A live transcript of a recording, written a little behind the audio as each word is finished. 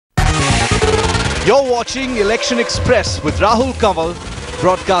You're watching Election Express with Rahul Kanwal,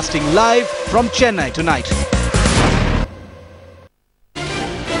 broadcasting live from Chennai tonight.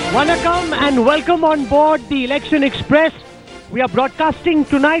 Vanakkam and welcome on board the Election Express. We are broadcasting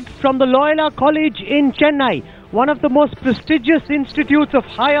tonight from the Loyola College in Chennai, one of the most prestigious institutes of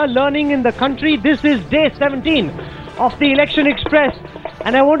higher learning in the country. This is day 17 of the Election Express,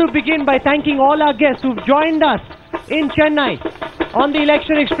 and I want to begin by thanking all our guests who've joined us in Chennai on the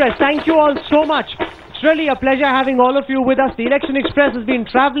Election Express. Thank you all so much. It's really a pleasure having all of you with us. The Election Express has been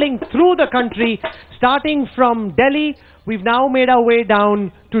traveling through the country, starting from Delhi. We've now made our way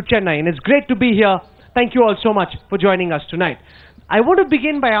down to Chennai, and it's great to be here. Thank you all so much for joining us tonight. I want to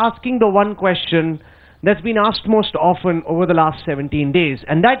begin by asking the one question that's been asked most often over the last 17 days,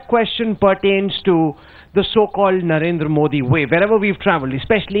 and that question pertains to the so-called Narendra Modi wave. Wherever we've traveled,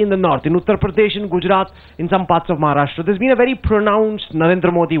 especially in the north, in Uttar Pradesh, in Gujarat, in some parts of Maharashtra, there's been a very pronounced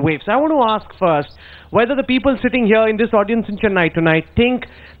Narendra Modi wave. So I want to ask first whether the people sitting here in this audience in Chennai tonight think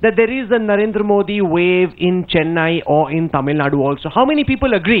that there is a Narendra Modi wave in Chennai or in Tamil Nadu also. How many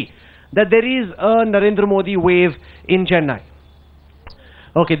people agree that there is a Narendra Modi wave in Chennai?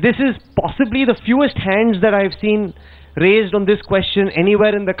 Okay, this is possibly the fewest hands that I've seen raised on this question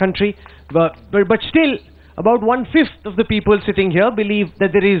anywhere in the country, but still about 1/5 of the people sitting here believe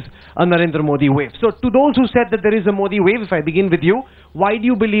that there is a Narendra Modi wave. So to those who said that there is a Modi wave, if I begin with you, why do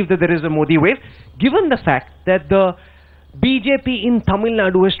you believe that there is a Modi wave, given the fact that the BJP in Tamil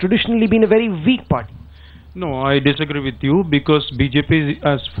Nadu has traditionally been a very weak party? No, I disagree with you, because BJP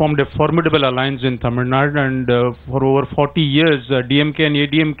has formed a formidable alliance in Tamil Nadu, and for over 40 years, DMK and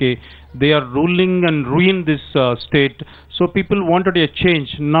ADMK, they are ruling and ruin this state. So people wanted a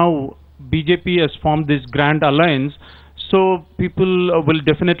change. Now BJP has formed this grand alliance, so people will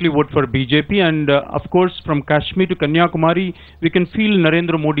definitely vote for BJP. And of course, from Kashmir to Kanyakumari, we can feel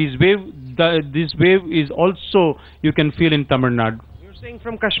Narendra Modi's wave. This wave is also, you can feel in Tamil Nadu. Saying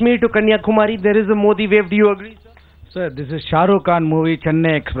from Kashmir to Kanyakumari, there is a Modi wave. Do you agree, sir? Sir, this is Shah Rukh Khan movie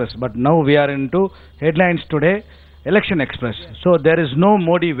Chennai Express, but now we are into headlines today, Election Express. So there is no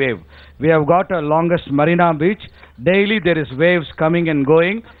Modi wave. We have got a longest Marina Beach. Daily there is waves coming and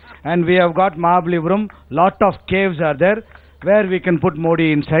going, and we have got Mahabalipuram. Lot of caves are there where we can put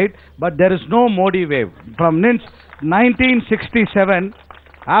Modi inside, but there is no Modi wave. From 1967,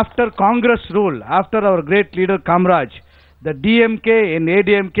 after Congress rule, after our great leader Kamraj, the DMK and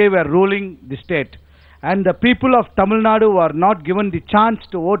ADMK were ruling the state, and the people of Tamil Nadu were not given the chance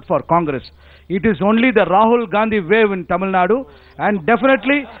to vote for Congress. It is only the Rahul Gandhi wave in Tamil Nadu, and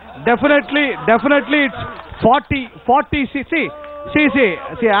definitely it's 40. See.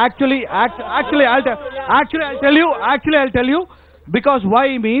 Actually, I'll tell you, because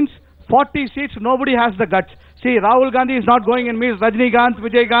why means 40 seats. Nobody has the guts. See, Rahul Gandhi is not going in means Rajnikant,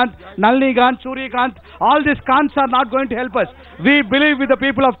 Vijaykanth, Nalinikanth, Suryakant. All these Kants are not going to help us. We believe with the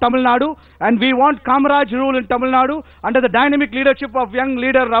people of Tamil Nadu, and we want Kamraj rule in Tamil Nadu under the dynamic leadership of young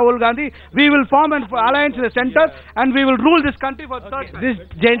leader Rahul Gandhi. We will form an alliance in the center, and we will rule this country for third time. This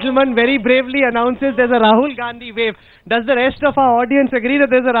gentleman very bravely announces there's a Rahul Gandhi wave. Does the rest of our audience agree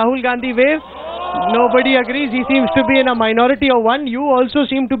that there's a Rahul Gandhi wave? Nobody agrees. He seems to be in a minority of one. You also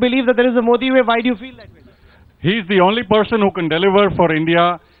seem to believe that there is a Modi wave. Why do you feel that way? He's the only person who can deliver for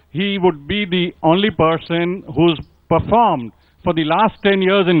India. He would be the only person who's performed for the last 10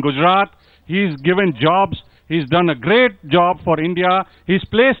 years in Gujarat. He's given jobs. He's done a great job for India. He's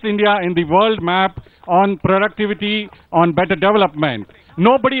placed India in the world map on productivity, on better development.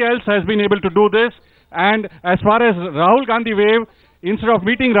 Nobody else has been able to do this. And as far as Rahul Gandhi wave, instead of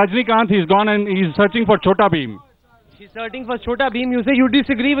meeting Rajnikant, he's gone and he's searching for Chota Bheem. He's searching for Chota Bheem. You say you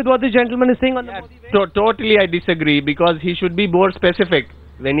disagree with what this gentleman is saying on the Modi wave? Totally I disagree, because he should be more specific.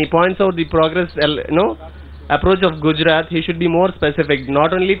 When he points out the progress, approach of Gujarat, he should be more specific.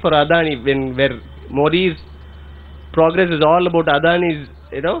 Not only for Adani, where Modi's progress is all about Adani's,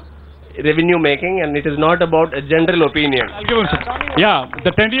 revenue making, and it is not about a general opinion. I'll give him some. Yeah,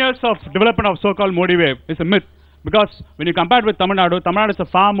 the 10 years of development of so-called Modi wave is a myth, because when you compare it with Tamil Nadu is a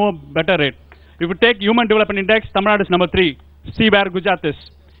far more better rate. If you take Human Development Index, Tamil Nadu is number 3. See where Gujarat is.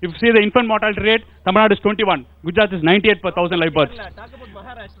 If you see the infant mortality rate, Tamil Nadu is 21. Gujarat is 98 per 1,000 live births.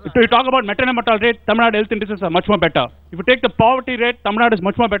 If you talk about maternal mortality rate, Tamil Nadu health indices are much more better. If you take the poverty rate, Tamil Nadu is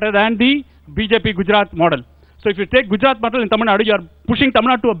much more better than the BJP Gujarat model. So if you take Gujarat model in Tamil Nadu, you are pushing Tamil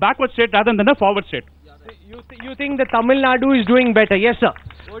Nadu to a backward state rather than a forward state. You think that Tamil Nadu is doing better? Yes, sir.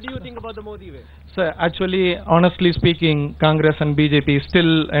 What do you think about the Modi wave? So actually, honestly speaking, Congress and BJP is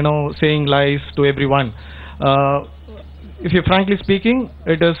still, saying lies to everyone. if you're frankly speaking,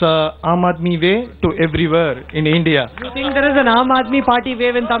 it is a Aam Aadmi way to everywhere in India. You think there is an Aam Aadmi Party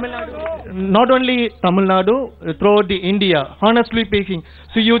wave in Tamil Nadu? Not only Tamil Nadu, throughout the India, honestly speaking.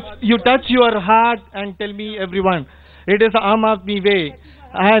 So you touch your heart and tell me, everyone, it is Aam Aadmi way.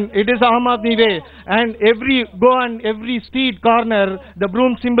 And it is Aam Aadmi way. And go on every street corner, the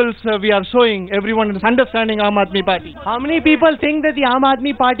broom symbols we are showing, everyone is understanding Aam Aadmi Party. How many people think that the Aam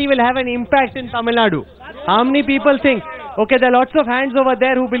Aadmi Party will have an impact in Tamil Nadu? How many people think? Okay, there are lots of hands over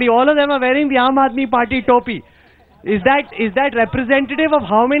there who believe. All of them are wearing the Aam Aadmi Party topi. Is that representative of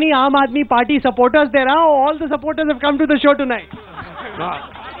how many Aam Aadmi Party supporters there are, or all the supporters have come to the show tonight?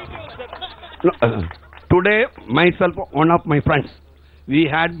 Today, myself, one of my friends, we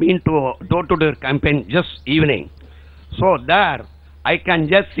had been to door-to-door campaign just evening. So there, I can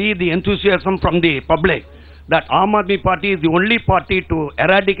just see the enthusiasm from the public that Aam Aadmi Party is the only party to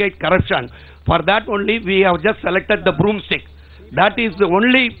eradicate corruption. For that only, we have just selected the broomstick. That is the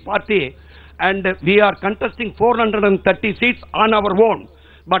only party, and we are contesting 430 seats on our own.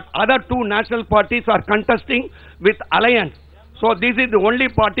 But other two national parties are contesting with alliance. So this is the only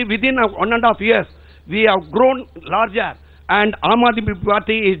party within 1.5 years. We have grown larger. And Aam Aadmi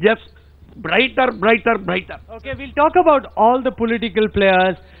Party is just brighter, brighter, brighter. Okay, we'll talk about all the political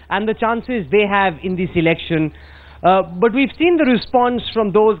players and the chances they have in this election. But we've seen the response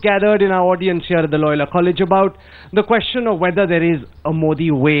from those gathered in our audience here at the Loyola College about the question of whether there is a Modi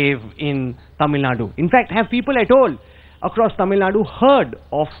wave in Tamil Nadu. In fact, have people at all across Tamil Nadu heard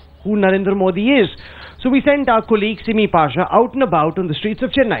of who Narendra Modi is? So we sent our colleague Simi Pasha out and about on the streets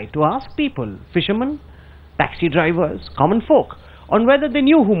of Chennai to ask people, fishermen, taxi drivers, common folk, on whether they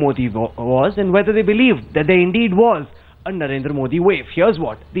knew who Modi was and whether they believed that there indeed was a Narendra Modi wave. Here's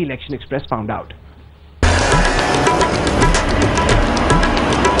what the Election Express found out.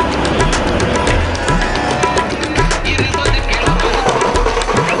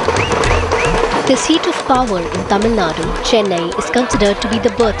 The seat of power in Tamil Nadu, Chennai, is considered to be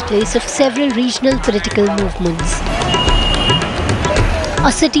the birthplace of several regional political movements.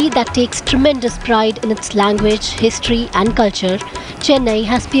 A city that takes tremendous pride in its language, history and culture, Chennai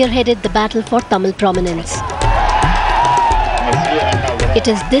has spearheaded the battle for Tamil prominence. It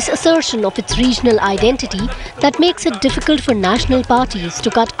is this assertion of its regional identity that makes it difficult for national parties to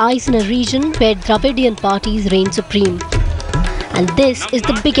cut ice in a region where Dravidian parties reign supreme. And this is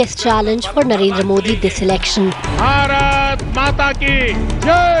the biggest challenge for Narendra Modi this election. Bharat Mata Ki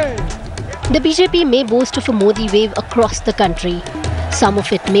Jai! The BJP may boast of a Modi wave across the country. Some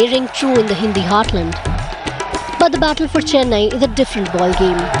of it may ring true in the Hindi heartland. But the battle for Chennai is a different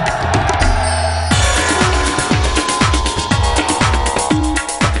ballgame.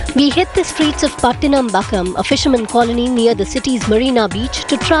 We hit the streets of Nungambakkam, a fisherman colony near the city's Marina Beach,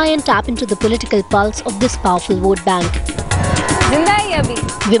 to try and tap into the political pulse of this powerful vote bank.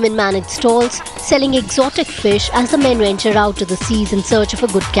 Women manage stalls, selling exotic fish as the men venture out to the seas in search of a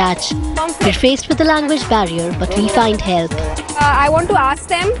good catch. We're faced with a language barrier, but we find help. I want to ask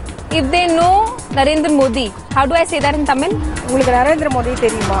them if they know Narendra Modi. How do I say that in Tamil? Narendra Modi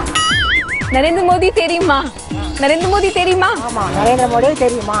theriyuma. Narendra Modi theriyuma. Narendra Modi theriyuma. Ama, Narendra Modi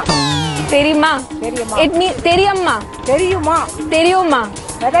theriyuma. Theriyuma. Theriyuma. It means theriyumma. Theriyuma. Theriyuma.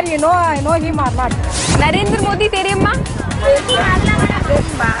 Whether you know him or not. Narendra Modi theriyumma.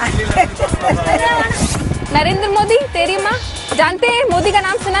 Narendra Modi तेरी माँ जानते हैं मोदी का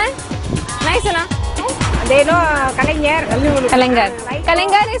नाम सुना है नहीं सुना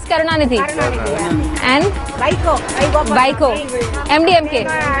कलिंगर is Karunanidhi and Baiko MDMK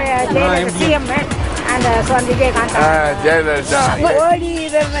and Modi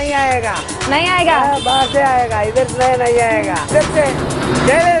इधर नहीं आएगा बाहर से आएगा इधर से नहीं आएगा इधर से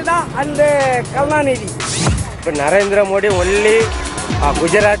Jayalalithaa and Karunanidhi. Narendra Modi only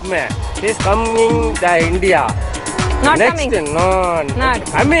Gujarat में is coming to India. Not Next, coming. No, Not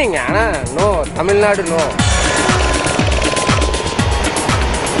coming. No, Tamil Nadu no.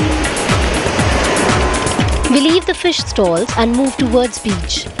 We leave the fish stalls and move towards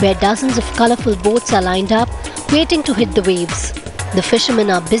beach, where dozens of colourful boats are lined up, waiting to hit the waves. The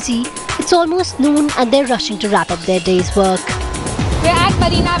fishermen are busy. It's almost noon and they're rushing to wrap up their day's work. We're at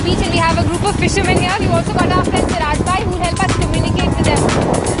Marina Beach and we have a group of fishermen here. We've also got our friend Siraj Bhai who will help us communicate with them.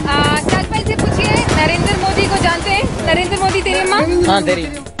 Siraj Bhai से पूछिए नरेंद्र मोदी को जानते हैं? नरेंद्र मोदी तेरी माँ? हाँ तेरी.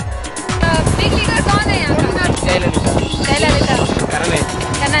 Big leader कौन है यहाँ का? Jayalalithaa.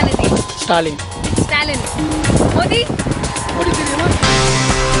 Karunanidhi. Stalin. Modi? Modi तेरी माँ.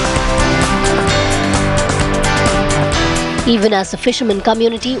 Even as the fisherman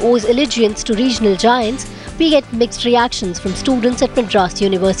community owes allegiance to regional giants, we get mixed reactions from students at Madras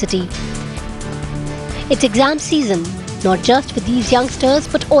University. It's exam season, not just for these youngsters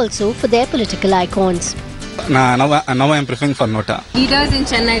but also for their political icons. Now I am preferring for Nota. Leaders in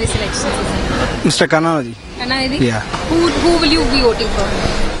Chennai this election. Mr. Karnanadi. Karnanadi? Yeah. Who will you be voting for?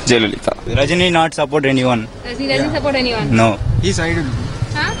 Jayalalitha. Rajini not support anyone. Rajini doesn't support anyone? No. He's idle.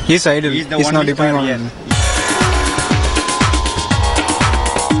 Huh? He's idle. He's not depending on him.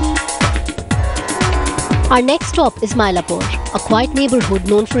 Our next stop is Mylapore, a quiet neighbourhood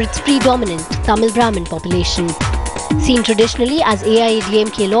known for its predominant Tamil Brahmin population. Seen traditionally as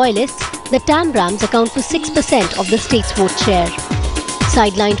AIADMK loyalists, the Tambrams account for 6% of the state's vote share.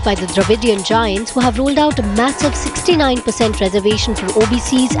 Sidelined by the Dravidian giants who have rolled out a massive 69% reservation for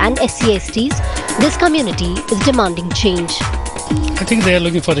OBCs and SC/STs, this community is demanding change. I think they are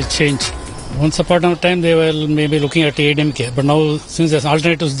looking for a change. Once upon a time they were maybe looking at AIADMK, but now since there's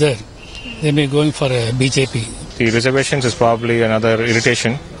alternatives there, they may be going for a BJP. The reservations is probably another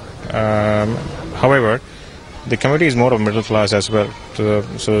irritation. However, the community is more of middle class as well.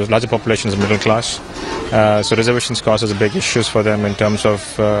 So larger population is middle class. So reservations causes big issues for them in terms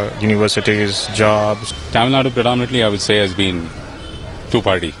of universities, jobs. Tamil Nadu predominantly, I would say, has been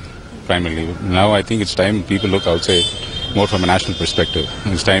two-party primarily. Now I think it's time people look outside more from a national perspective.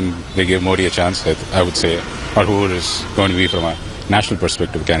 It's time they give Modi a chance, I would say, or who is going to be from a national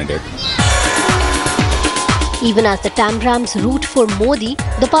perspective candidate. Even as the Tambrams root for Modi,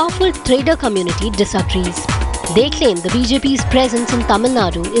 the powerful trader community disagrees. They claim the BJP's presence in Tamil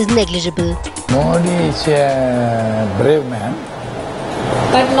Nadu is negligible. Modi is a brave man.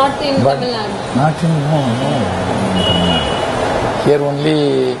 But not in Tamil Nadu. Not in Tamil Nadu. Here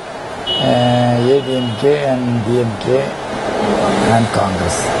only ADMK and DMK and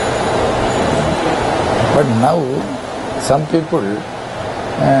Congress. But now some people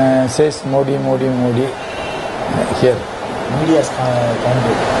says Modi here. Media's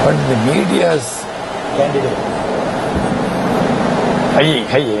candidate. But the media's candidate.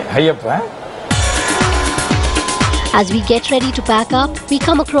 As we get ready to pack up, we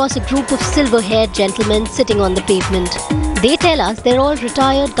come across a group of silver-haired gentlemen sitting on the pavement. They tell us they're all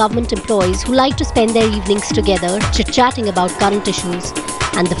retired government employees who like to spend their evenings together chit-chatting about current issues.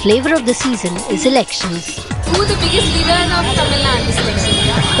 And the flavour of the season is elections. Who the biggest leader of Tamil Nadu this election?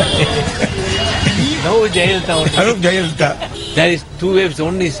 No, Jayalalitha. There is two waves,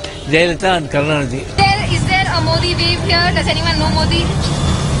 only Jayalalitha and Karnanadi. Is there a Modi wave here? Does anyone know Modi?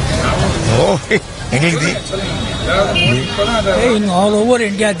 In all over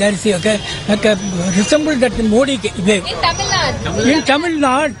India, there is a resemble that Modi wave. In Tamil Nadu? In Tamil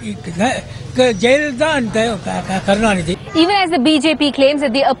Nadu, Jayalalitha and Karnanadi. Even as the BJP claims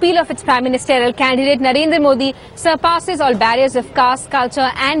that the appeal of its Prime Ministerial candidate Narendra Modi surpasses all barriers of caste,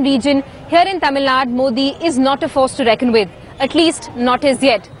 culture and region, here in Tamil Nadu, Modi is not a force to reckon with, at least not as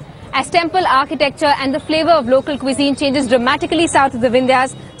yet. As temple architecture and the flavour of local cuisine changes dramatically south of the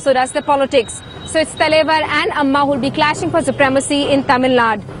Vindhyas, so does the politics. So it's Talevar and Amma who will be clashing for supremacy in Tamil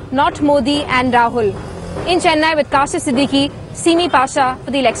Nadu, not Modi and Rahul. In Chennai with Kashif Siddiqui, Simi Pasha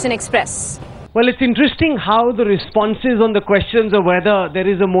for the Election Express. Well, it's interesting how the responses on the questions of whether there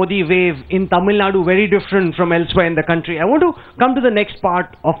is a Modi wave in Tamil Nadu very different from elsewhere in the country. I want to come to the next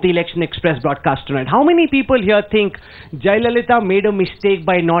part of the Election Express broadcast tonight. How many people here think Jayalalitha made a mistake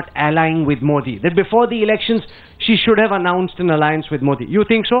by not allying with Modi? That before the elections, she should have announced an alliance with Modi. You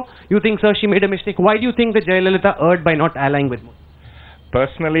think so? You think, sir, she made a mistake? Why do you think that Jayalalitha erred by not allying with Modi?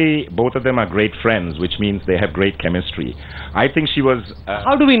 Personally, both of them are great friends, which means they have great chemistry. I think she was...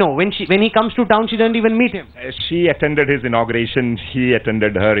 How do we know? When he comes to town, she doesn't even meet him. She attended his inauguration, he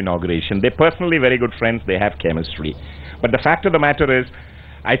attended her inauguration. They're personally very good friends, they have chemistry. But the fact of the matter is,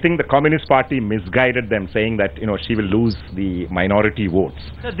 I think the Communist Party misguided them, saying that, she will lose the minority votes.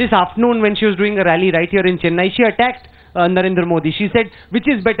 So this afternoon, when she was doing a rally right here in Chennai, she attacked Narendra Modi. She said, which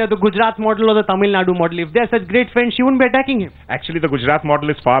is better, the Gujarat model or the Tamil Nadu model? If they're such great friends, she wouldn't be attacking him. Actually, the Gujarat model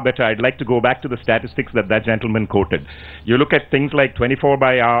is far better. I'd like to go back to the statistics that gentleman quoted. You look at things like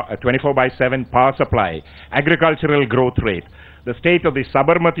 24/7 power supply, agricultural growth rate. The state of the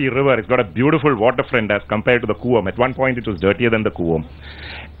Sabarmati River has got a beautiful waterfront as compared to the Kuam. At one point, it was dirtier than the Kuam.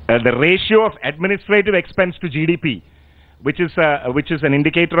 The ratio of administrative expense to GDP, which is an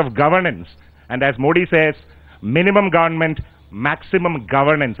indicator of governance. And as Modi says, minimum government, maximum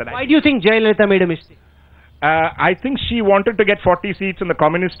governance. And why do you think Jayalalitha made a mistake? I think she wanted to get 40 seats and the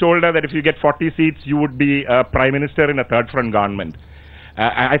communists told her that if you get 40 seats, you would be prime minister in a third front government.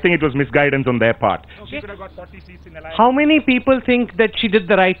 I think it was misguidance on their part. Okay. She could have got 40 seats in alliance. How many people think that she did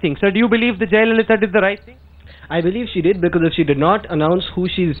the right thing? Sir, do you believe that Jayalalitha did the right thing? I believe she did, because if she did not announce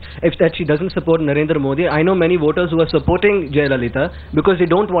that she doesn't support Narendra Modi, I know many voters who are supporting Jayalalitha because they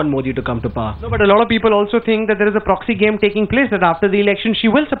don't want Modi to come to power. No, but a lot of people also think that there is a proxy game taking place, that after the election she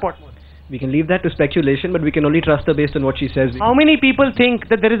will support Modi. We can leave that to speculation, but we can only trust her based on what she says. How many people think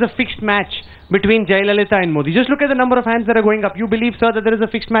that there is a fixed match between Jayalalitha and Modi? Just look at the number of hands that are going up. You believe, sir, that there is a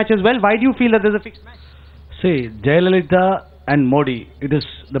fixed match as well? Why do you feel that there is a fixed match? See, Jayalalitha and Modi, it is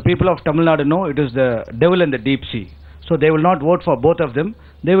the people of Tamil Nadu know it is the devil in the deep sea. So they will not vote for both of them.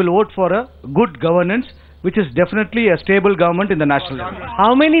 They will vote for a good governance, which is definitely a stable government in the national level.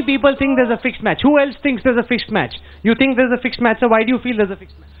 How many people think there's a fixed match? Who else thinks there's a fixed match? You think there's a fixed match, so why do you feel there's a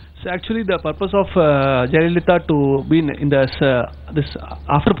fixed match? So actually, the purpose of Jayalalitha to be in this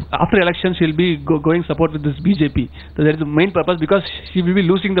after elections, she'll be going support with this BJP. So that is the main purpose, because she will be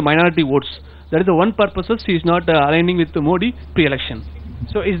losing the minority votes. That is the one purpose. She is not aligning with Modi pre-election.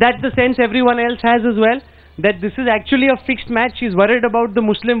 So is that the sense everyone else has as well? That this is actually a fixed match? She's worried about the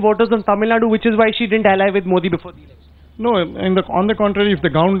Muslim voters in Tamil Nadu, which is why she didn't ally with Modi before the election. No, on the contrary, if the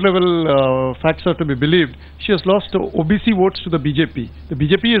ground level facts are to be believed, she has lost OBC votes to the BJP. The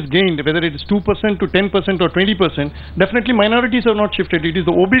BJP has gained, whether it is 2% to 10% or 20%, definitely minorities have not shifted. It is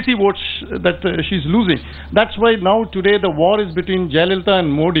the OBC votes that she's losing. That's why now today the war is between Jayalalitha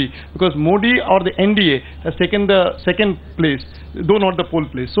and Modi, because Modi or the NDA has taken the second place, though not the pole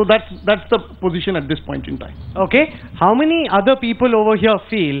place. So that's the position at this point in time. Okay, how many other people over here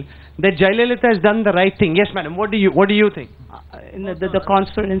feel that Jayalalitha has done the right thing? Yes, madam. What do you think? In the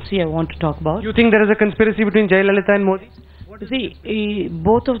conspiracy I want to talk about. You think there is a conspiracy between Jayalalitha and Modi? See,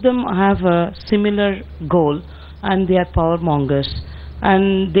 both of them have a similar goal, and they are power mongers,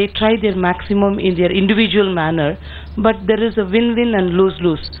 and they try their maximum in their individual manner, but there is a win-win and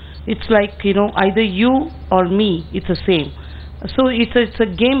lose-lose. It's like, either you or me, it's the same. So it's a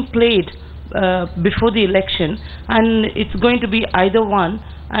game played before the election, and it's going to be either one,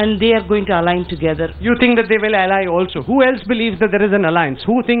 and they are going to align together. You think that they will ally also? Who else believes that there is an alliance?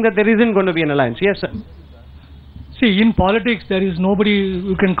 Who think that there isn't going to be an alliance? Yes, sir. See, in politics, there is nobody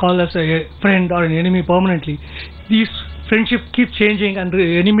you can call as a friend or an enemy permanently. These friendships keep changing, and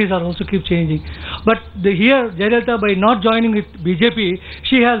the enemies are also keep changing. But here, Jayalalitha, by not joining with BJP,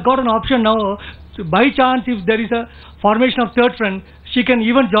 she has got an option now. So by chance, if there is a formation of third front, she can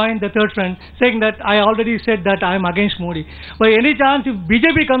even join the third front, saying that I already said that I am against Modi. By any chance, if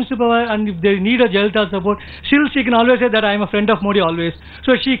BJP comes to power and if they need a Jayalalitha support, she can always say that I am a friend of Modi always.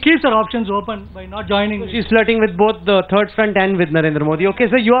 So she keeps her options open by not joining. She's flirting with both the third front and with Narendra Modi. Okay,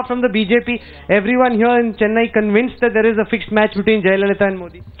 so you are from the BJP. Everyone here in Chennai convinced that there is a fixed match between Jayalalitha and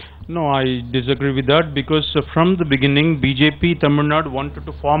Modi? No, I disagree with that, because from the beginning, BJP Tamil Nadu wanted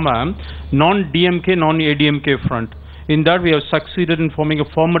to form a non-DMK, non-ADMK front. In that, we have succeeded in forming a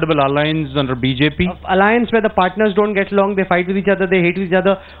formidable alliance under BJP. Alliance where the partners don't get along, they fight with each other, they hate each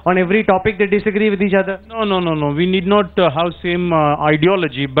other, on every topic they disagree with each other. No. We need not have same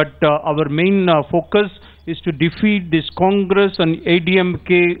ideology, but our main focus is to defeat this Congress and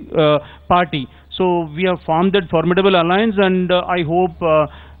ADMK party. So we have formed that formidable alliance, and I hope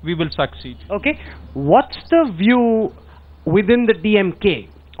we will succeed. Okay. What's the view within the DMK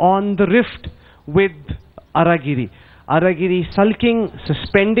on the rift with Aragiri? Aragiri sulking,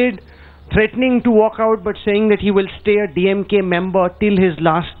 suspended, threatening to walk out, but saying that he will stay a DMK member till his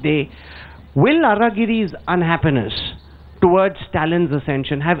last day. Will Aragiri's unhappiness towards Stalin's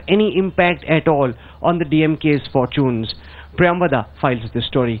ascension have any impact at all on the DMK's fortunes? Priyamvada files this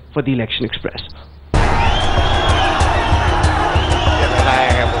story for the Election Express.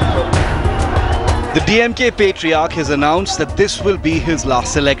 The DMK patriarch has announced that this will be his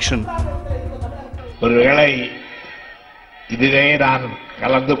last election. இதிலே நான்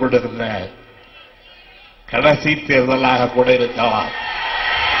கலந்து கொண்டிருந்த கடைசி தேர்தலாக கூட இருக்கலாம்.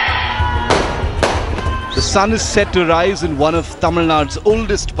 The sun is set to rise in one of Tamil Nadu's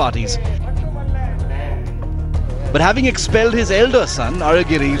oldest parties. But having expelled his elder son,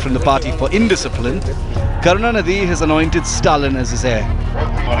 Aragiri, from the party for indiscipline, Karunanidhi has anointed Stalin as his heir.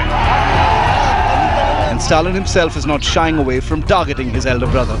 And Stalin himself is not shying away from targeting his elder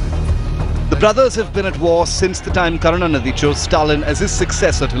brother. The brothers have been at war since the time Karunanidhi chose Stalin as his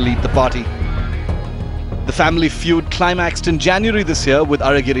successor to lead the party. The family feud climaxed in January this year with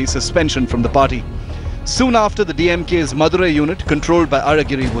Aragiri's suspension from the party. Soon after, the DMK's Madurai unit, controlled by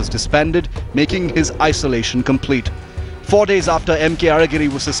Aragiri, was disbanded, making his isolation complete. 4 days after MK Aragiri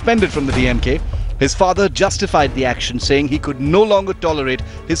was suspended from the DMK, his father justified the action, saying he could no longer tolerate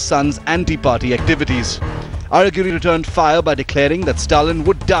his son's anti-party activities. Aragiri returned fire by declaring that Stalin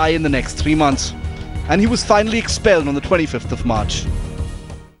would die in the next 3 months, and he was finally expelled on the 25th of March.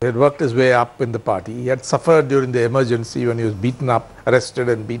 He had worked his way up in the party. He had suffered during the emergency when he was beaten up, arrested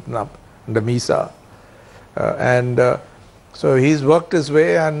and beaten up under Misa. So he's worked his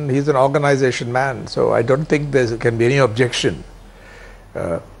way and he's an organization man. So I don't think there can be any objection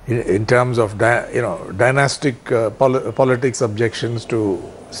in terms of dynastic politics objections to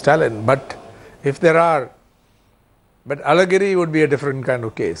Stalin. But if there are, but Alagiri would be a different kind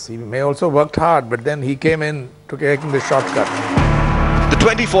of case. He may also worked hard, but then he came in to taking the shortcut. The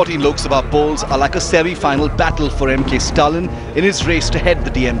 2014 Lok Sabha polls are like a semi-final battle for MK Stalin in his race to head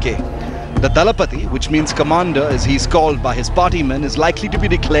the DMK. The Dalapati, which means commander as he is called by his partymen, is likely to be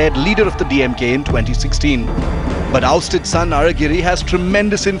declared leader of the DMK in 2016. But ousted son Aragiri has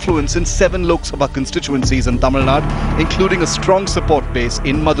tremendous influence in 7 Lok Sabha constituencies in Tamil Nadu, including a strong support base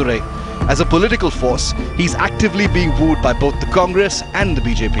in Madurai. As a political force, he's actively being wooed by both the Congress and the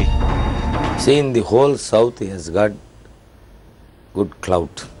BJP. See, in the whole south he has got good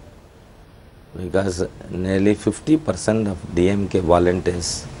clout, because nearly 50% of DMK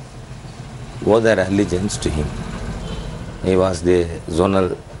volunteers owe their allegiance to him. He was the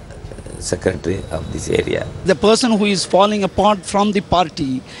zonal secretary of this area. The person who is falling apart from the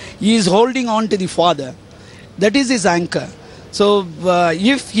party, he is holding on to the father. That is his anchor. So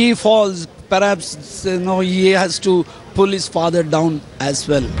if he falls, perhaps he has to pull his father down as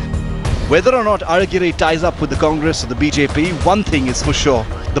well. Whether or not Aragiri ties up with the Congress or the BJP, one thing is for sure.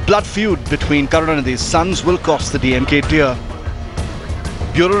 The blood feud between Karunanidhi's sons will cost the DMK dear.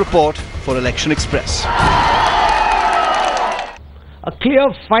 Bureau Report for Election Express. A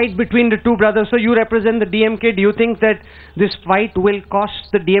clear fight between the two brothers. So you represent the DMK. Do you think that this fight will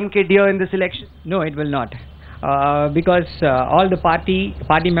cost the DMK dear in this election? No, it will not. Because all the party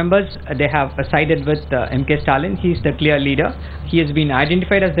members, they have sided with MK Stalin. He is the clear leader. He has been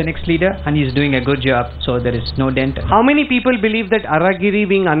identified as the next leader and he is doing a good job. So there is no dent. How many people believe that Aragiri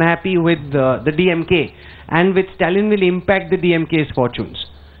being unhappy with the DMK and with Stalin will impact the DMK's fortunes?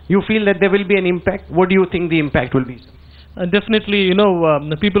 You feel that there will be an impact? What do you think the impact will be? Definitely,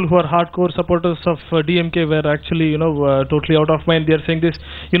 the people who are hardcore supporters of DMK were actually, totally out of mind. They are saying this,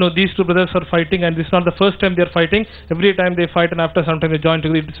 these two brothers are fighting, and this is not the first time they are fighting. Every time they fight, and after some time they join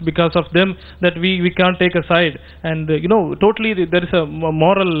together. It's because of them that we can't take a side. And totally there is a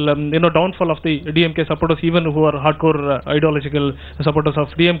moral, downfall of the DMK supporters, even who are hardcore ideological supporters of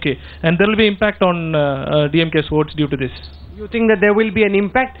DMK. And there will be impact on DMK's votes due to this. You think that there will be an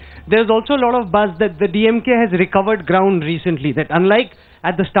impact? There's also a lot of buzz that the DMK has recovered ground recently, that unlike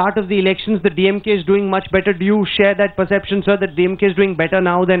at the start of the elections, the DMK is doing much better. Do you share that perception, sir, that DMK is doing better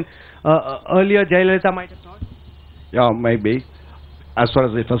now than earlier Jayalalitha might have thought? Yeah, maybe. As far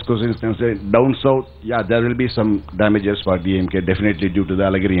as the first question is concerned, down south, yeah, there will be some damages for DMK, definitely due to the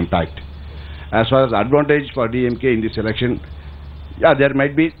Alagiri impact. As far as advantage for DMK in this election, yeah, there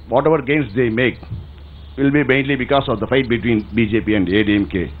might be whatever gains they make will be mainly because of the fight between BJP and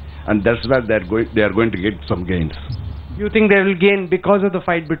ADMK, and that's where they are going to get some gains. You think they will gain because of the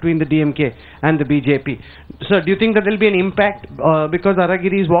fight between the DMK and the BJP? Sir, do you think that there will be an impact because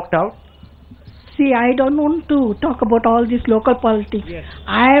Aragiri is walked out? See, I don't want to talk about all this local politics. Yes.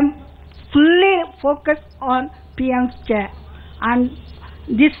 I am fully focused on PM's chair, and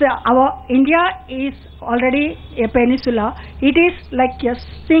this our India is already a peninsula. It is like a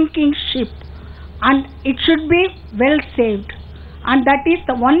sinking ship, and it should be well saved, and that is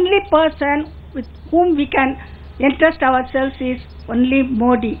the only person with whom we can entrust ourselves is only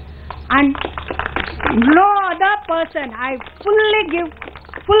Modi, and no other person. I fully give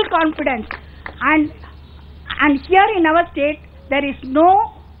full confidence, and here in our state there is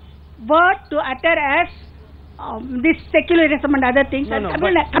no word to utter as this secularism and other things, and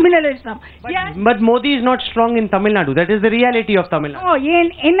communalism. But Modi is not strong in Tamil Nadu. That is the reality of Tamil Nadu. Oh, in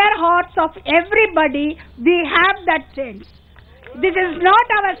inner hearts of everybody, we have that sense. This is not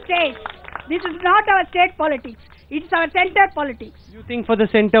our state. This is not our state politics. It's our center politics. You think for the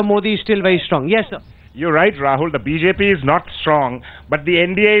center, Modi is still very strong? Yes, sir. You're right, Rahul. The BJP is not strong, but the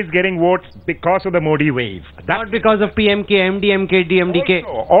NDA is getting votes because of the Modi wave. Not because of PMK, MDMK, DMDK.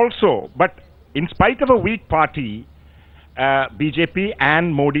 Also, but in spite of a weak party, BJP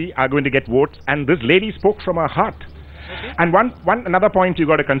and Modi are going to get votes, and this lady spoke from her heart. Okay. And another point you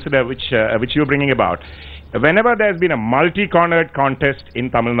got to consider, which you're bringing about. Whenever there's been a multi-cornered contest in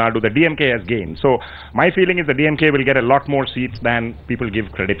Tamil Nadu, the DMK has gained. So my feeling is the DMK will get a lot more seats than people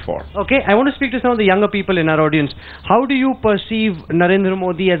give credit for. Okay, I want to speak to some of the younger people in our audience. How do you perceive Narendra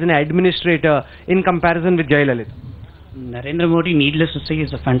Modi as an administrator in comparison with Jayalalitha? Narendra Modi, needless to say,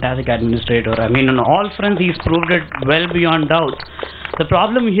 is a fantastic administrator. I mean, on all fronts, he's proved it well beyond doubt. The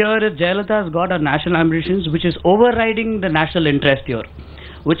problem here is Jayalalitha has got her national ambitions, which is overriding the national interest here.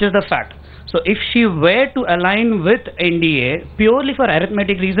 which is the fact. So if she were to align with NDA purely for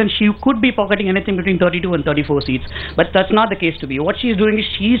arithmetic reasons, she could be pocketing anything between 32 and 34 seats. But that's not the case to be. What she's doing is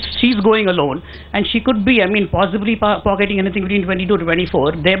she's going alone, and she could be, possibly pocketing anything between 22 to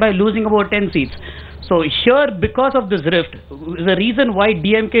 24, thereby losing about 10 seats. So here, because of this rift, the reason why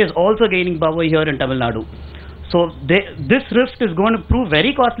DMK is also gaining power here in Tamil Nadu. So this rift is going to prove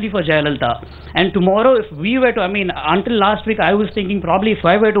very costly for Jayalalitha. And tomorrow, if we were to, until last week, I was thinking probably if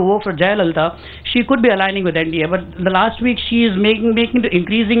I were to vote for Jayalalitha, she could be aligning with NDA. But the last week, she is making it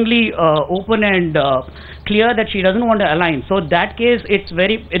increasingly open and clear that she doesn't want to align. So that case, it's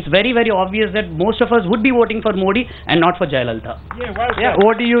very, very obvious that most of us would be voting for Modi and not for Jayalalitha. Yeah,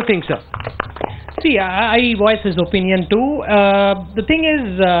 what do you think, sir? See, I voice his opinion too. The thing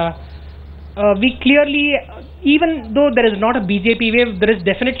is, we clearly, even though there is not a BJP wave, there is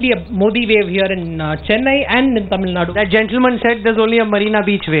definitely a Modi wave here in Chennai and in Tamil Nadu. That gentleman said there's only a Marina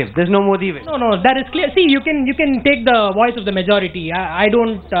Beach wave. There's no Modi wave. No, that is clear. See, you can take the voice of the majority. I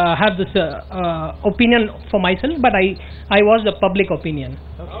don't have this opinion for myself, but I was the public opinion.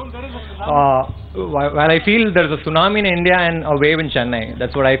 While I feel there's a tsunami in India and a wave in Chennai.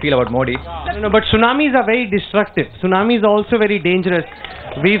 That's what I feel about Modi. No, but tsunamis are very destructive. Tsunamis are also very dangerous.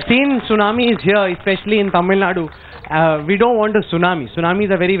 We've seen tsunamis here, especially in Tamil Nadu. We don't want a tsunami. Tsunamis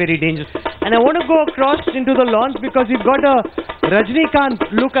are very, very dangerous. And I want to go across into the lawns because we've got a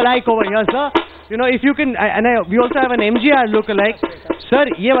Rajnikant look-alike over here, sir. You know, if you can, we also have an MGR look-alike. Sir,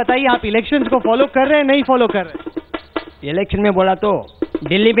 ये बताइए आप elections को follow कर रहे हैं नहीं follow कर रहे हैं? इलेक्शन में बोला तो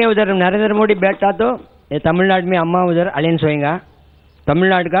दिल्ली में उधर नरेंद्र मोदी बैठा तो ये तमिलनाडु में अम्मा उधर अलायंस होएगा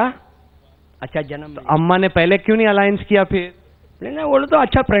तमिलनाडु का अच्छा जन्म तो अम्मा ने पहले क्यों नहीं अलायंस किया फिर नहीं वो लोग तो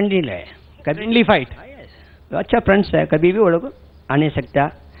अच्छा फ्रेंडली है फ्रेंडली फाइट तो अच्छा फ्रेंड्स है कभी भी वो लोग आ नहीं सकता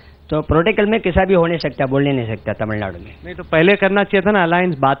तो प्रोटोकॉल में किसा भी हो नहीं सकता बोलने नहीं सकता तमिलनाडु में नहीं तो पहले करना चाहिए था ना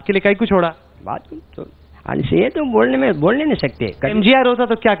अलायंस बात के लिए कहीं को छोड़ा बात तो ये तो बोलने नहीं सकते एमजीआर होता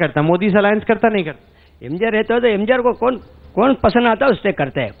तो क्या करता मोदी से अलायंस करता नहीं करता एमजीआर रहता तो एमजीआर को कौन पसंद आता है उससे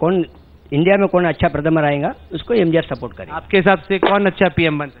करते हैं कौन इंडिया में कौन अच्छा प्रधानमंत्री आएगा उसको एमजीआर सपोर्ट करे आपके हिसाब से कौन अच्छा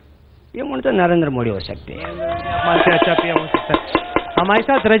पीएम बन सकता है पीएम तो नरेंद्र मोदी हो सकते हैं अच्छा पीएम हो सकता है हमारे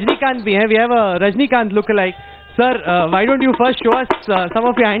साथ रजनीकांत भी है we have a Rajinikanth look like sir why don't you first show us some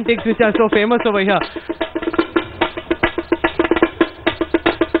of your antics which are so famous over here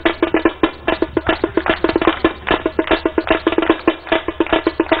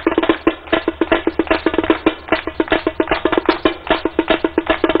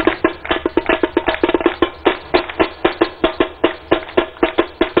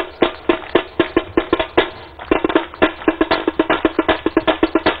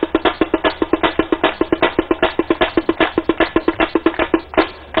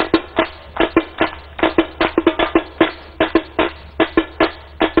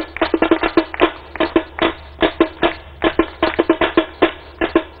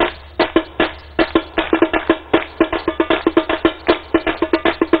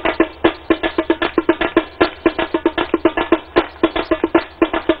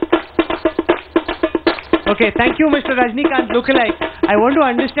Okay, thank you, Mr. Rajnikant lookalike. I want to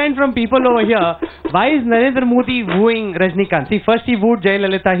understand from people over here, why is Narendra Modi wooing Rajnikant? See, first he wooed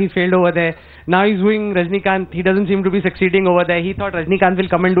Jayalalitha, he failed over there. Now he's wooing Rajnikant, he doesn't seem to be succeeding over there. He thought Rajnikant will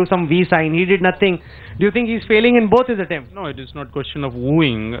come and do some V sign, he did nothing. Do you think he's failing in both his attempts? No, it is not question of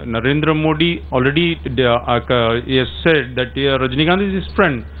wooing. Narendra Modi already he has said that Rajnikant is his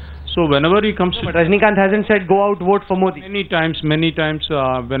friend. So whenever he comes but Rajnikant hasn't said go out vote for Modi. Many times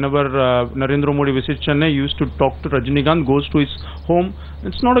whenever Narendra Modi visits Chennai, he used to talk to Rajnikant, goes to his home.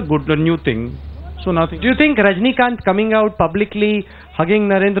 It's not a new thing. So nothing. Do you think Rajnikant coming out publicly hugging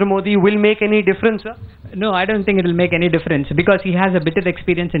Narendra Modi will make any difference, sir? No, I don't think it will make any difference because he has a bitter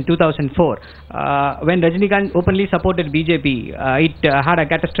experience in 2004. When Rajnikant openly supported BJP, it had a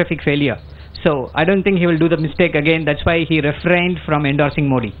catastrophic failure. So I don't think he will do the mistake again. That's why he refrained from endorsing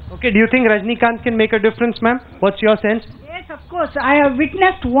Modi. Okay, do you think Rajnikant can make a difference, ma'am? What's your sense? Yes, of course. I have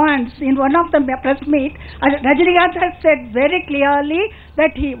witnessed once in one of the press meet, Rajnikant has said very clearly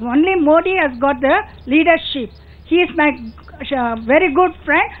that only Modi has got the leadership. He is my very good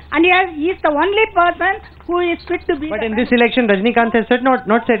friend and he is the only person who is fit to be. But in this election, Rajnikant has said not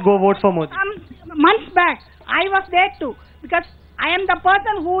said go vote for Modi. Months back, I was there too because I am the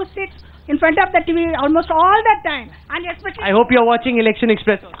person who sits in front of the TV almost all the time, and especially. I hope you're watching Election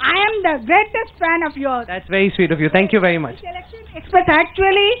Express. I am the greatest fan of yours. That's very sweet of you. Thank you very much. Election Express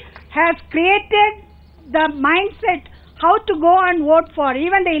actually has created the mindset how to go and vote for.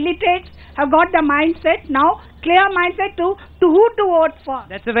 Even the illiterates have got the mindset now clear mindset to who to vote for.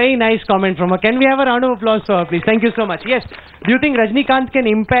 That's a very nice comment from her. Can we have a round of applause for her, please? Thank you so much. Yes. Do you think Rajnikant can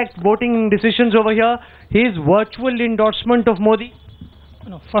impact voting decisions over here? His virtual endorsement of Modi?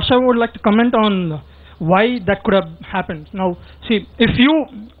 No, first, I would like to comment on why that could have happened. Now, see, if you,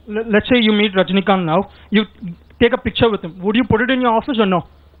 let's say you meet Rajnikant now, you take a picture with him. Would you put it in your office or no?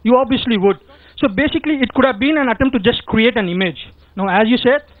 You obviously would. So basically, it could have been an attempt to just create an image. Now, as you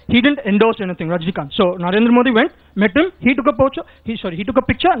said, he didn't endorse anything, Rajnikant. So Narendra Modi went, met him, he took a picture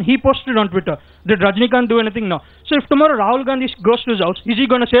and he posted it on Twitter. Did Rajnikant do anything? No. So if tomorrow Rahul Gandhi goes to his house, is he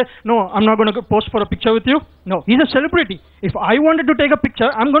going to say, no, I'm not going to post for a picture with you? No. He's a celebrity. If I wanted to take a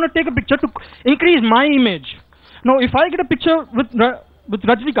picture, I'm going to take a picture to increase my image. Now, if I get a picture with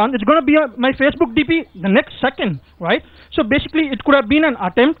Rajnikant, it's going to be my Facebook DP the next second, right? So basically, it could have been an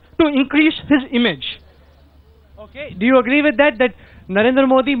attempt to increase his image. Okay. Do you agree with that? That Narendra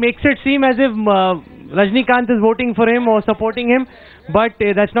Modi makes it seem as if Rajnikant is voting for him or supporting him, but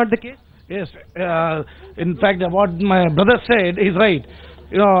that's not the case? Yes. In fact, what my brother said is right.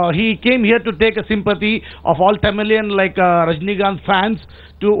 You know, he came here to take a sympathy of all Tamilian like Rajnikant fans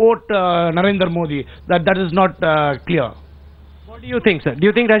to vote Narendra Modi. That is not clear. What do you think, sir? Do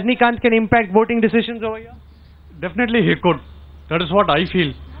you think Rajnikant can impact voting decisions over here? Definitely he could. That is what I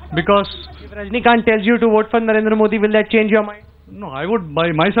feel. Because if Rajnikant tells you to vote for Narendra Modi, will that change your mind? No, I would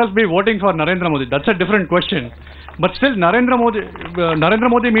by myself be voting for Narendra Modi. That's a different question. But still, Narendra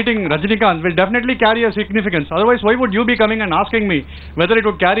Modi meeting Rajnikant will definitely carry a significance. Otherwise, why would you be coming and asking me whether it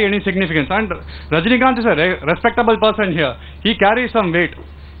would carry any significance? And Rajnikant is a respectable person here. He carries some weight.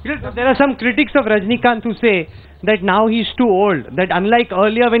 There are some critics of Rajnikant who say that now he's too old. That unlike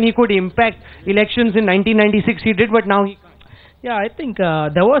earlier when he could impact elections in 1996, he did, but now he can't. Yeah, I think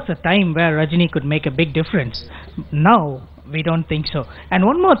there was a time where Rajini could make a big difference. Now, we don't think so. And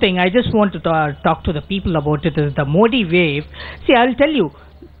one more thing, I just want to talk to the people about it is the Modi wave. See, I'll tell you,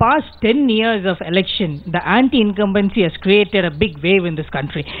 past 10 years of election, the anti-incumbency has created a big wave in this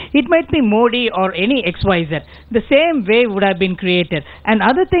country. It might be Modi or any XYZ. The same wave would have been created. And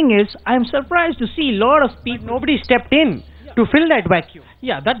other thing is, I'm surprised to see a lot of people... Nobody stepped in to fill that vacuum.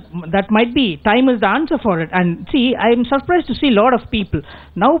 Yeah, that might be. Time is the answer for it. And see, I'm surprised to see a lot of people.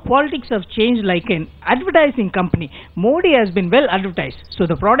 Now politics have changed like an advertising company. Modi has been well advertised. So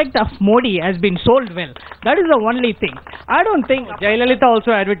the product of Modi has been sold well. That is the only thing. I don't think... Jayalalitha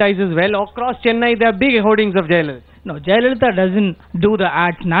also advertises well. Across Chennai, there are big hoardings of Jayalalitha. No, Jayalalitha doesn't do the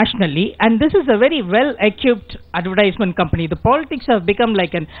ads nationally, and this is a very well-equipped advertisement company. The politics have become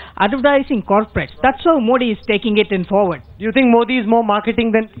like an advertising corporate. That's how Modi is taking it in forward. Do you think Modi is more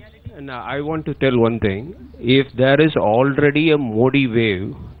marketing than... Now, I want to tell one thing. If there is already a Modi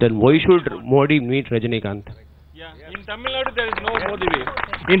wave, then why should Modi meet Rajnikant? Yeah, in Tamil Nadu there is no Modi wave.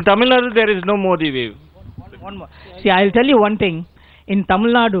 In Tamil Nadu there is no Modi wave. One more. See, I'll tell you one thing. In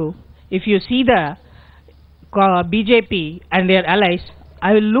Tamil Nadu, if you see the BJP and their allies,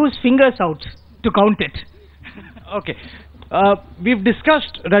 I will lose fingers out to count it. Okay. We've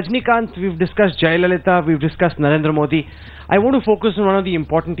discussed Rajnikant, we've discussed Jayalalitha, we've discussed Narendra Modi. I want to focus on one of the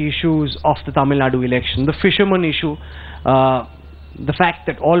important issues of the Tamil Nadu election, the fisherman issue. The fact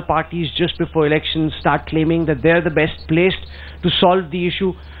that all parties just before elections start claiming that they're the best placed to solve the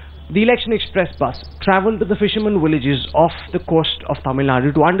issue. The Election Express bus traveled to the fishermen villages off the coast of Tamil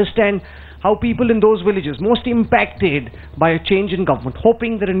Nadu to understand how people in those villages most impacted by a change in government,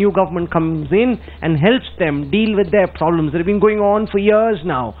 hoping that a new government comes in and helps them deal with their problems that have been going on for years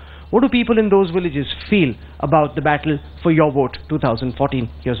now. What do people in those villages feel about the battle for your vote 2014?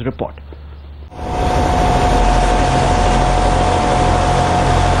 Here's a report.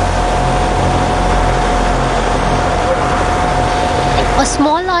 A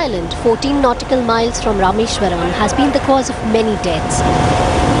small island 14 nautical miles from Rameshwaram has been the cause of many deaths,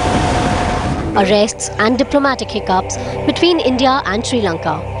 arrests and diplomatic hiccups between India and Sri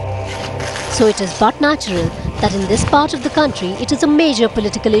Lanka. So it is but natural that in this part of the country it is a major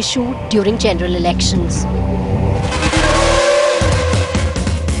political issue during general elections.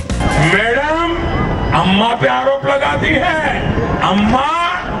 Madam अम्मा पे आरोप लगाती है, अम्मा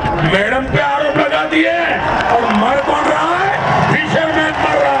madam पे आरोप लगाती है और मर कौन रहा है? फिशरमैन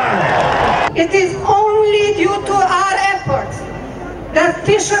मर रहा है. It is only due to our efforts that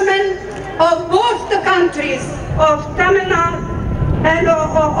fishermen of both the countries of Tamil Nadu and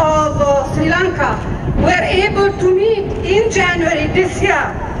of Sri Lanka were able to meet in January this year.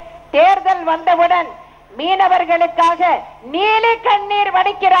 தேர்தல் வந்தவுடன் மீனவர்களுக்காக நீலி கண்ணீர்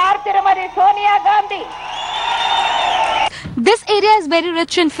வடிக்கிறார் திருமதி Sonia Gandhi. This area is very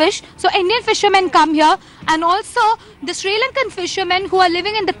rich in fish, so Indian fishermen come here and also the Sri Lankan fishermen who are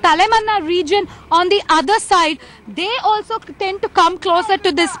living in the Talaimana region on the other side, they also tend to come closer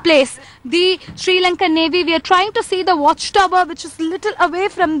to this place. The Sri Lankan Navy, we are trying to see the watchtower, which is little away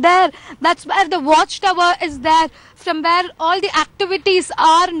from there. That's where the watchtower is there, from where all the activities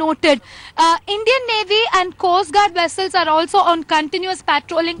are noted. Indian Navy and Coast Guard vessels are also on continuous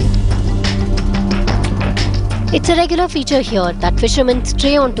patrolling. It's a regular feature here that fishermen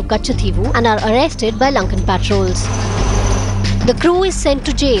stray onto Kachathivu and are arrested by Lankan patrols. The crew is sent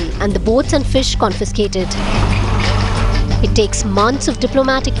to jail and the boats and fish confiscated. It takes months of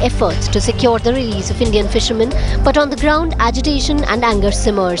diplomatic efforts to secure the release of Indian fishermen, but on the ground, agitation and anger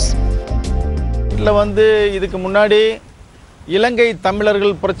simmers. இதுக்கு முன்னாடி இலங்கை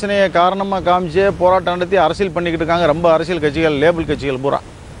தமிழர்கள் பிரச்சனையை காரணமா காமிச்சே போராட்டம் நடத்தி அரசியல் பண்ணிக்கிட்டு இருக்காங்க. ரொம்ப அரசியல் கட்சிகள், லேபிள் கட்சிகள் பூரா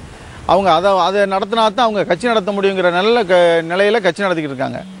அவங்க அதை நடத்தினா தான் அவங்க கட்சி நடத்த முடியுங்கிற நிலையில கட்சி நடத்திக்கிட்டு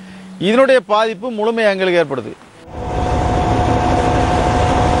இருக்காங்க. இதனுடைய பாதிப்பு முழுமையாக எங்களுக்கு ஏற்படுது.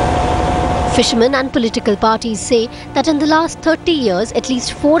 Fishermen and political parties say that in the last 30 years, at least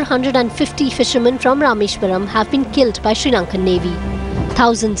 450 fishermen from Rameshwaram have been killed by Sri Lankan Navy.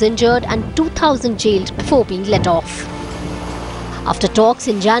 Thousands injured and 2,000 jailed before being let off. After talks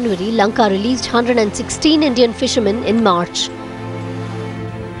in January, Lanka released 116 Indian fishermen in March.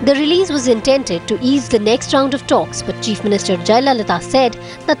 The release was intended to ease the next round of talks, but Chief Minister Jayalalitha said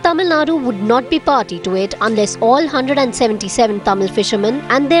that Tamil Nadu would not be party to it unless all 177 Tamil fishermen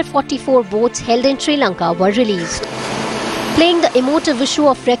and their 44 boats held in Sri Lanka were released. Playing the emotive issue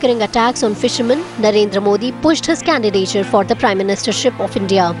of recurring attacks on fishermen, Narendra Modi pushed his candidature for the Prime Ministership of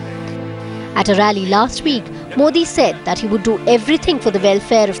India. At a rally last week, Modi said that he would do everything for the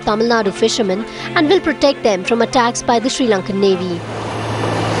welfare of Tamil Nadu fishermen and will protect them from attacks by the Sri Lankan Navy.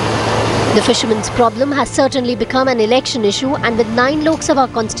 The fishermen's problem has certainly become an election issue, and with 9 Lok Sabha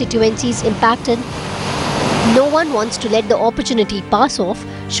constituencies impacted, no one wants to let the opportunity pass off,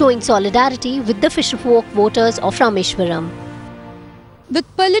 showing solidarity with the fisherfolk voters of Rameshwaram. With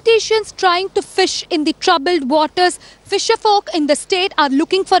politicians trying to fish in the troubled waters, fisherfolk in the state are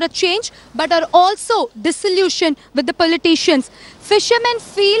looking for a change but are also disillusioned with the politicians. Fishermen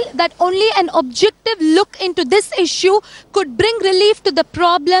feel that only an objective look into this issue could bring relief to the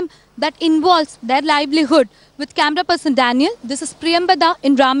problem that involves their livelihood. With camera person Daniel, this is Priyambada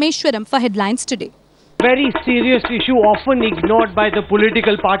in Rameshwaram for Headlines Today. Very serious issue, often ignored by the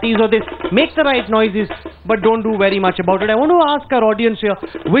political parties, or they make the right noises but don't do very much about it. I want to ask our audience here,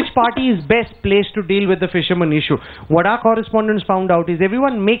 which party is best placed to deal with the fisherman issue? What our correspondents found out is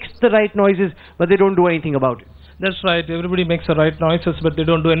everyone makes the right noises but they don't do anything about it. That's right, everybody makes the right noises but they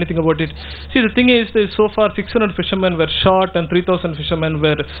don't do anything about it. See, the thing is so far 600 fishermen were shot and 3,000 fishermen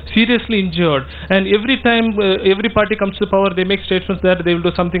were seriously injured, and every time every party comes to power, they make statements that they will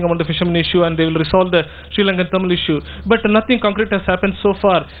do something about the fisherman issue and they will resolve the Sri Lankan Tamil issue, but nothing concrete has happened so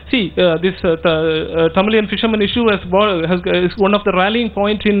far. See, this Tamilian fisherman issue is one of the rallying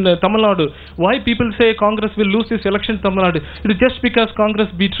points in Tamil Nadu. Why people say Congress will lose this election in Tamil Nadu? It is just because Congress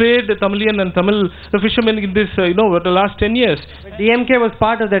betrayed the Tamilian and Tamil fishermen in this over the last 10 years. DMK was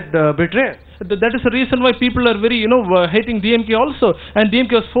part of that betrayal. That is the reason why people are very, hating DMK also. And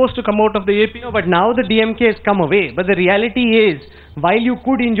DMK was forced to come out of the AP. No, but now the DMK has come away. But the reality is, while you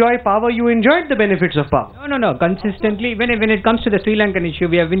could enjoy power, you enjoyed the benefits of power. No. Consistently, when it comes to the Sri Lankan issue,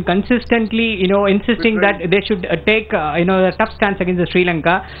 we have been consistently, insisting that they should take, a tough stance against the Sri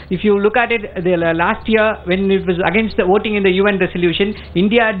Lanka. If you look at it, the last year when it was against the voting in the UN resolution,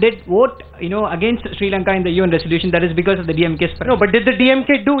 India did vote, against Sri Lanka in the UN resolution. That is because of the DMK. No, but did the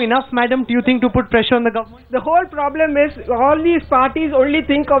DMK do enough, madam? Do you think to put pressure on the government? The whole problem is all these parties only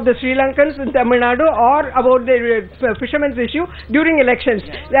think of the Sri Lankans in Tamil Nadu or about the fishermen's issue during elections,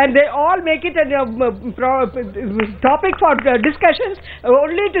 and they all make it a topic for discussions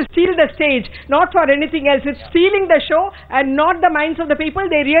only to steal the stage, not for anything else. It's stealing the show and not the minds of the people.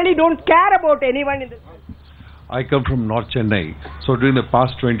 They really don't care about anyone in this. I come from North Chennai. So during the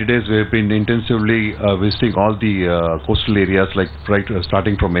past 20 days, we have been intensively visiting all the coastal areas, like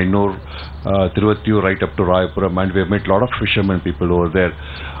starting from Ennur, Tiruvatti, right up to Rayapuram, and we have met a lot of fishermen people over there.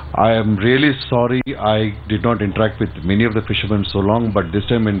 I am really sorry I did not interact with many of the fishermen so long, but this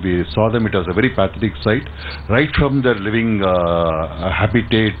time when we saw them, it was a very pathetic sight. Right from their living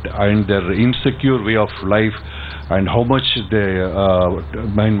habitat and their insecure way of life, and how much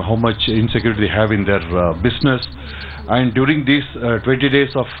how much insecurity they have in their business. And during these 20 days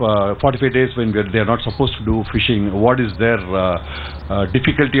of 45 days when they are not supposed to do fishing, what is their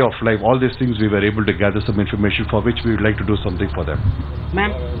difficulty of life? All these things we were able to gather some information for which we would like to do something for them.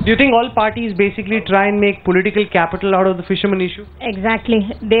 Ma'am, do you think all parties basically try and make political capital out of the fishermen issue? Exactly.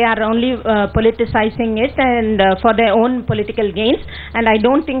 They are only politicizing it and for their own political gains, and I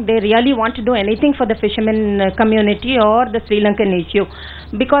don't think they really want to do anything for the fishermen community or the Sri Lankan issue,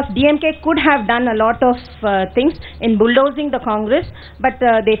 because DMK could have done a lot of things in bulldozing the Congress, but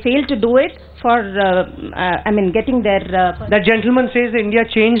they failed to do it for getting their... That gentleman says India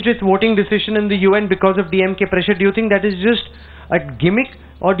changed its voting decision in the UN because of DMK pressure. Do you think that is just a gimmick,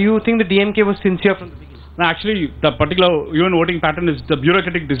 or do you think the DMK was sincere from the beginning? No, actually, the particular UN voting pattern is the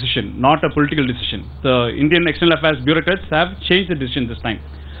bureaucratic decision, not a political decision. The Indian external affairs bureaucrats have changed the decision this time.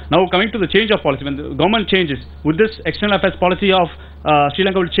 Now, coming to the change of policy, when the government changes, would this external affairs policy of Sri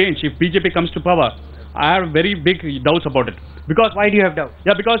Lanka will change if BJP comes to power? I have very big doubts about it. Because why do you have doubts?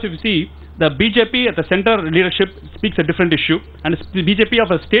 Yeah, because if you see, the BJP at the center leadership speaks a different issue, and the BJP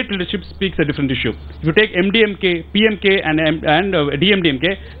of a state leadership speaks a different issue. If you take MDMK, PMK, and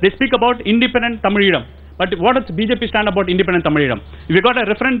DMDMK, they speak about independent Tamil. But what does BJP stand about independent Tamil? We got a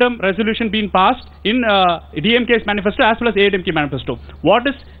referendum resolution being passed in DMK's manifesto as well as ADMK manifesto. What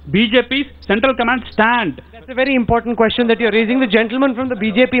is BJP's central command stand? That's a very important question that you're raising. The gentleman from the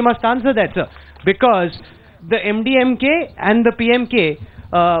BJP must answer that, sir. Because the MDMK and the PMK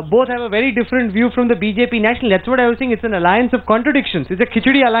both have a very different view from the BJP national. That's what I was saying. It's an alliance of contradictions. It's a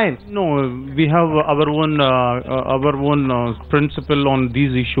Khichdi alliance. No, we have our own principle on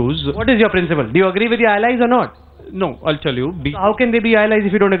these issues. What is your principle? Do you agree with your allies or not? No, I'll tell you. So how can they be allies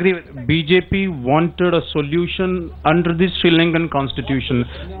if you don't agree with them? BJP wanted a solution under the Sri Lankan constitution.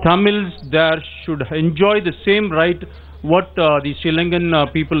 Tamils there should enjoy the same right what the Sri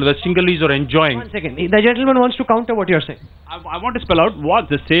Lankan people, the Sinhalese, are enjoying. 1 second. The gentleman wants to counter what you're saying. I want to spell out what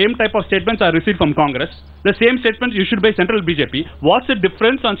the same type of statements I received from Congress. The same statements issued by central BJP. What's the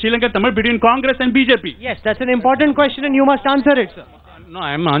difference on Sri Lanka Tamil between Congress and BJP? Yes, that's an important question and you must answer it, sir. No,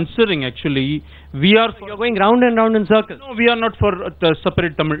 I'm answering actually. We are You're going round and round in circles. No, we are not for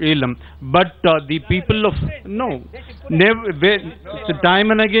separate Tamil, but the people of so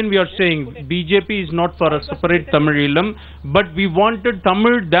time and again we are saying BJP is not for a separate Tamil, but we wanted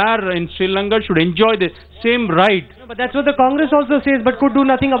Tamil there in Sri Lanka should enjoy the same right. No, but that's what the Congress also says, but could do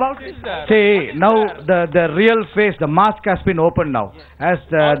nothing about it. See, now the real face, the mask has been opened now. As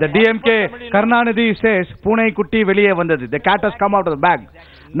the DMK Karnanidhi says, Pune Kutti Veliye Vandadi. The cat has come out of the bag.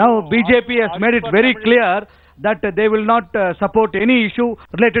 Now BJP has made it very clear that they will not support any issue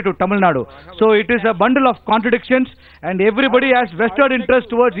related to Tamil Nadu. So it is a bundle of contradictions, and everybody has vested interest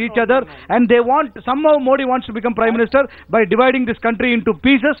towards each other, and they want, somehow Modi wants to become Prime Minister by dividing this country into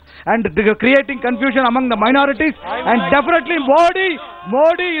pieces and creating confusion among the minorities, and definitely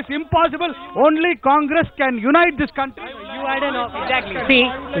Modi is impossible. Only Congress can unite this country. I don't know. Exactly. See,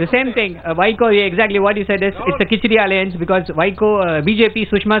 the same thing. Vaiko, exactly what you said is, it's a Khichdi alliance because Vaiko, BJP,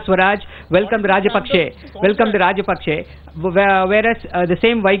 Sushma Swaraj, welcomed Rajapakse. Whereas the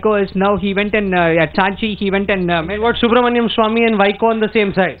same Vaiko is now, he went and at Sanchi, he went and what Subramaniam Swamy and Vaiko on the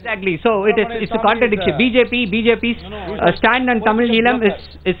same side. Exactly. So it's a contradiction. BJP's stand on Tamil Eelam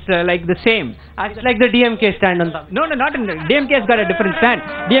is like the same. It's like the DMK stand on Tamil. No, not in DMK has got a different stand.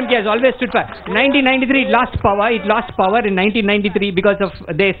 DMK has always stood for 1993. It lost power in 1993 because of,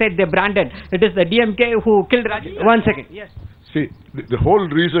 they said they branded. It is the DMK who killed Raj. 1 second. Yes. See, the whole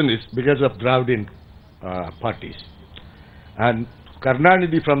reason is because of Dravidian parties. And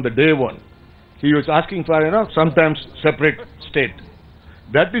Karnanidhi from the day one, he was asking for, sometimes separate state.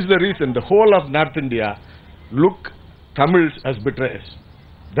 That is the reason the whole of North India look Tamils as betrayers.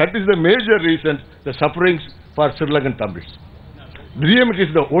 That is the major reason, the sufferings for Sri Lankan Tamils. DMK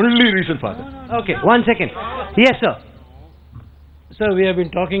is the only reason for that. Okay, 1 second. Yes, sir. Sir, we have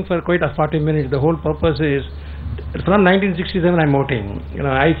been talking for quite a 40 minutes. The whole purpose is, from 1967 I'm voting.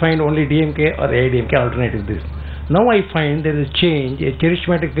 I find only DMK or ADMK alternative this. Now I find there is change, a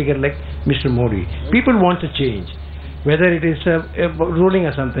charismatic figure like Mr. Modi. People want to change, whether it is ruling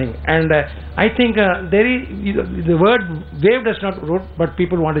or something. And I think the word wave does not root, but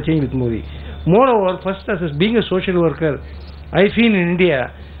people want to change with Modi. Moreover, first as being a social worker, I feel in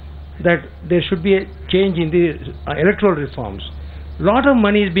India that there should be a change in the electoral reforms. Lot of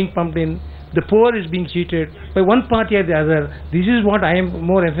money is being pumped in. the poor is being cheated by one party or the other. This is what I am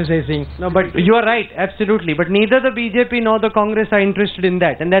more emphasizing. No, but you are right, absolutely. But neither the BJP nor the Congress are interested in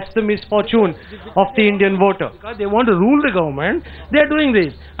that, and that's the misfortune of the Indian voter. Because they want to rule the government, they are doing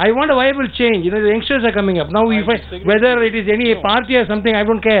this. I want a viable change. The youngsters are coming up now. Whether it is any party or something, I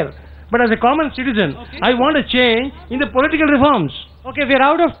don't care. But as a common citizen, I want a change in the political reforms. Okay, we're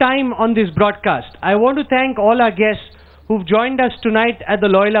out of time on this broadcast. I want to thank all our guests who've joined us tonight at the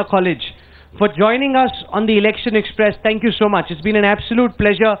Loyola College for joining us on the Election Express. Thank you so much. It's been an absolute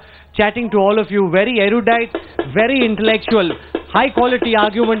pleasure chatting to all of you. Very erudite, very intellectual, high quality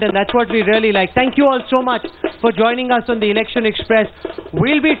argument, and that's what we really like. Thank you all so much for joining us on the Election Express.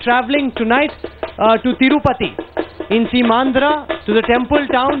 We'll be traveling tonight to Tirupati in Simandra, to the temple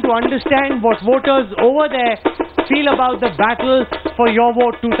town, to understand what voters over there feel about the battle for your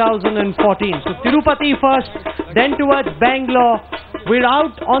vote 2014. So Tirupati first, then towards Bangalore. We're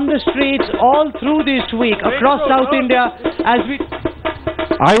out on the streets all through this week across South India as we...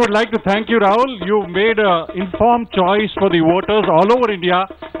 I would like to thank you, Rahul. You made an informed choice for the voters all over India.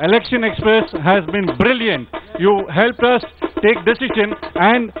 Election Express has been brilliant. You helped us take decision,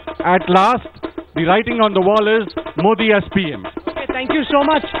 and at last, the writing on the wall is Modi as PM. Okay, thank you so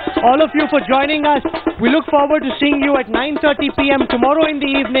much, all of you, for joining us. We look forward to seeing you at 9:30 p.m. tomorrow in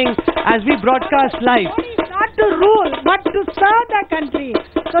the evening as we broadcast live. Not to rule, but to serve the country.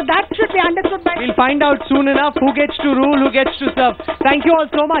 So that should be understood by... We'll find out soon enough who gets to rule, who gets to serve. Thank you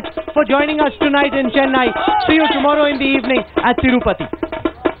all so much for joining us tonight in Chennai. See you tomorrow in the evening at Tirupati.